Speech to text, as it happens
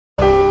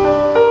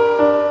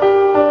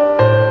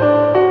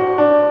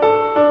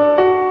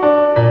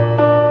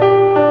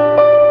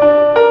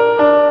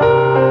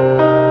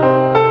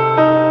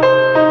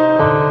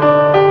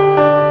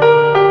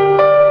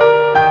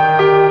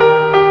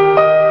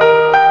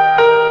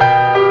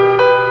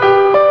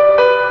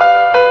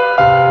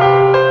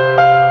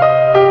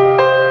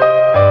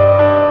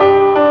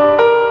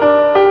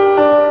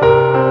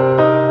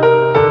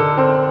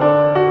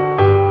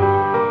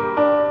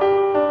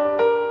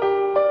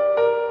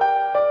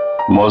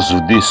MOS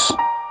VDIS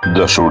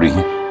DASHURI.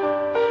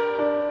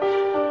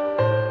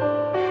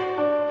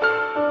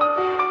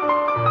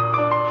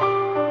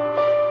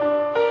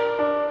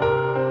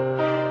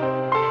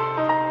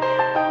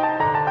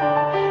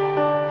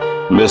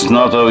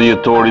 Mesnata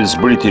dhjetorit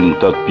zbritin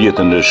të atë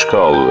pjetën e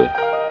shkallëve,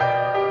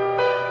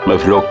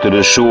 me flokë të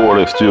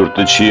reshuar e ftyrë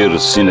të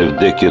qirës si në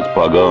vdekjet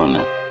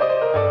pagane.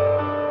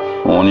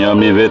 Unë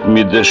jam i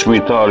vetmi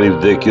dëshmitar i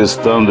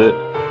vdekjes tënde,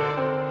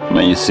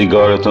 me një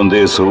cigare të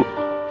ndesur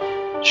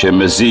që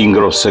me zi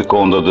ngro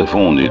sekondat e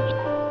fundit,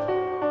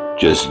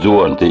 që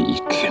s'duan të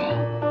ikin.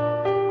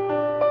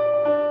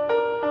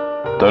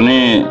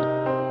 Tani,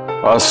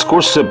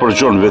 askush se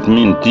përgjon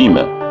vetmin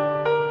time.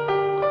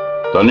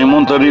 Tani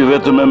mund të ri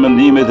vetëm me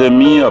mendimet e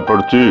mia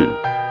për ty.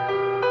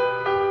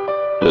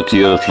 Të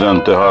tjerët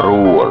lënë të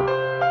harruar.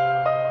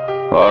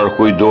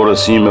 Arku i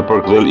dorës ime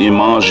përkthel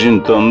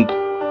imazhin tënd.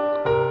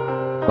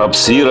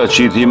 Hapësira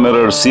që i ti me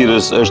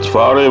rërsirës është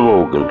fare e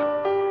vogël.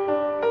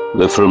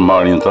 Dhe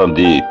frymëmarrjen ta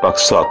ndi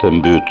paksa të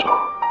mbytur.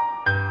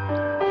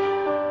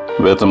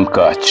 Vetëm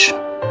kaq.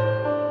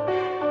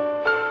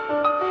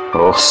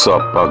 Oh, sa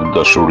pak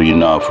dashuri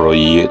na afroi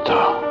jeta.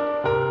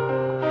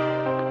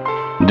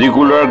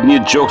 Diku larg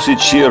një gjoksi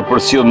qierë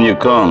përcjell një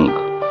këngë.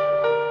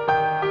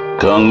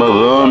 Këngë me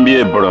dhëmbje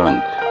e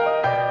brëng.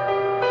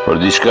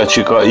 Për diçka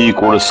që ka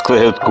ikur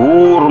s'kthehet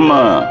kurrë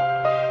më.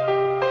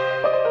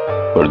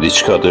 Për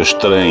diçka të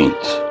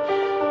shtrenjtë.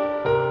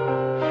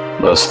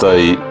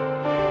 Pastaj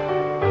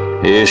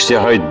heshtja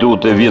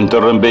hajdute vjen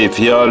të rrëmbej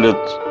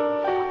fjalët.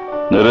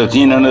 Në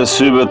retinën e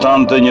syve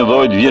tante një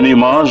dhojt vjen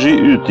imazhi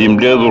yt i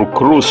mbledhur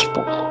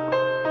kruspull.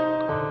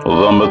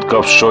 Dhëmbët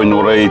kafshojnë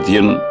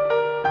urrejtjen,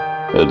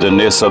 edhe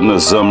nesat në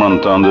zemrën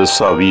tënde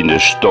sa vine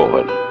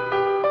shtohen.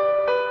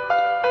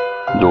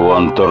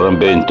 Duan të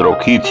rrëmbejnë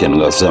trokitjen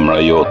nga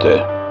zemra jote.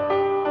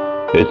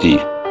 E ti,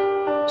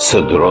 se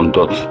duron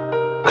dot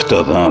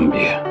këtë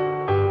dhëmbje.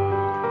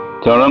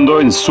 Të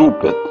rëndojnë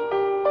supet,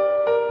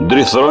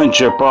 drithrojnë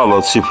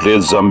qepallat si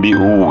fletza mbi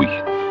ujë.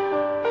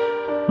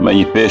 Me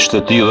një peshë të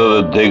tillë dhe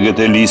degët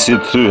e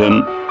lisit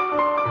thyhen,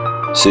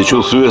 si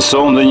që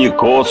thyesonte dhe një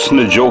kocë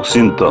në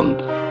gjoksin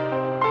tënd.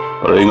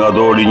 Re nga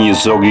doli një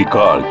zog i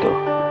kaltër,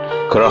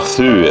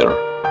 krahthyer,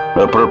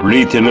 me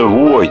përplitjen e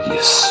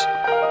vuajtjes,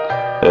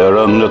 e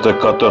rënd në të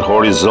katër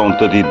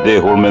horizontet i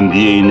dehur me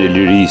ndjejnë e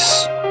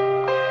lirisë.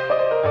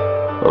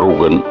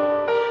 Rrugën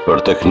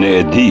për tek ne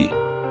e di,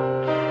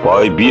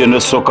 pa i bie në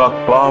sokak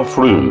pa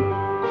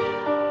frymë,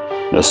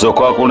 në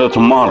sokakun e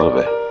të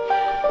marrëve,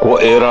 ku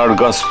era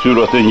argas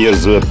fytyrat e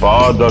njerëzve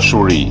pa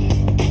dashuri,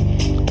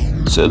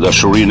 se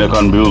dashurinë e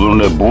kanë mbyllur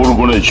në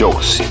burgun e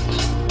gjoksit.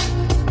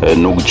 E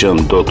nuk gjen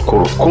dot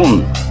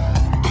kurkun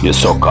një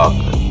sokak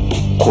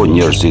ku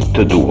njerëzit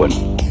të duhen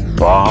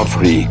pa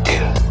frikë.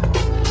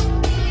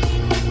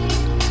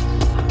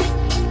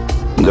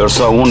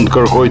 Ndërsa unë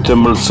kërkoj të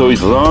mëlsoj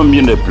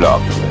dhëmbjen e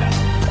plakëve,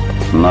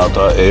 në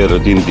ata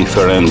erët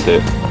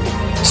indiferente,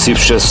 si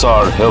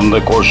fshesar hedh dhe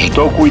ko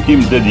çdo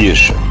kujtim të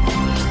djeshëm,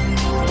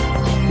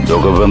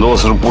 duke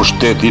vendosur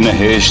pushtetin e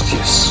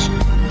heshtjes,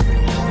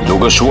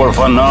 duke shuar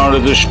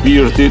fanaret e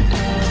shpirtit,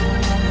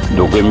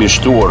 duke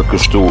mishtuar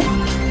kështu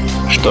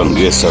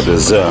shtangesat e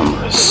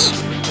zemrës.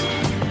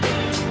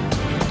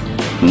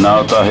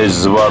 Nata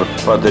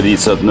heqzvart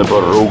patericat në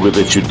për rrugët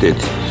e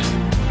qytetit.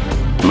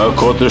 Më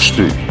kotë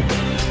shty,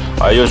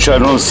 ajo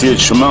qanon si e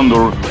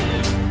çmendur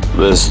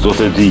dhe s'do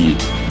të di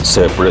se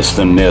e pres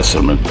të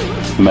nesërmen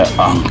me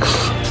ankth.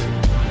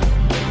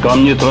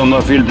 Kam një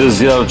trëndafil të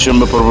zjarë që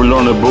më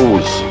përvullon e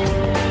buzë.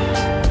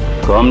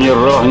 Kam një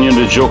rrahnjë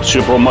në gjokë që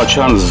po ma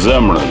qanë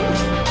zemrën.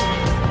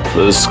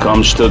 Dhe s'kam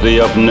që të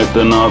jap në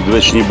këtë natë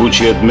veç një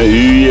buqet me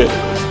yje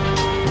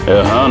e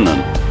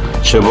hënën,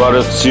 që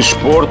varet si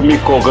shport mi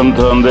kokën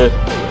tënde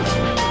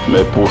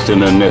me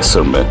puthtin e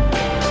nesërme,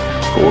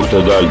 kur të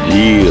dal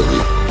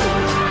dielli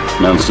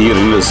në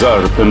thirin e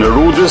zartë në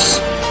rudës.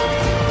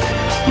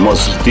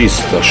 MOS VDIS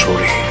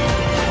dashuri,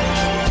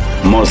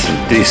 MOS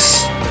VDIS.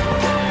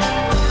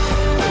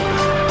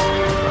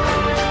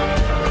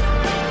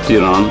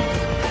 Tiranë,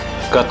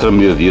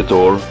 14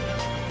 dhjetor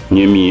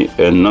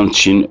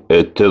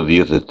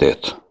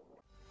 1988.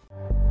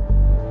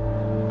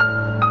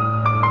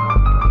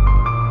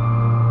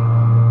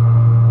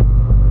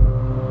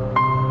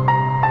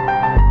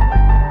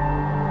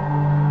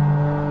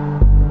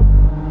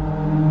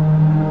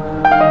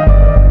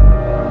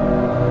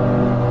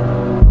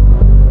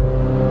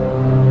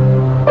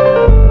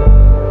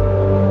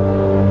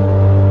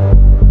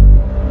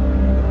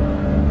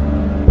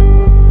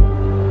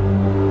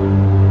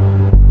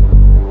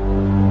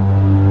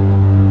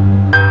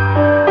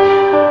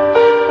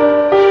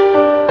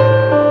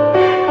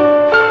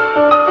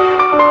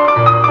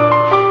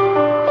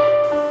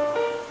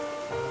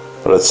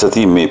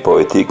 Recitimi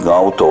poetik nga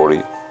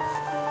autori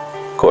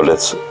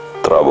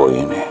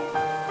Traboini.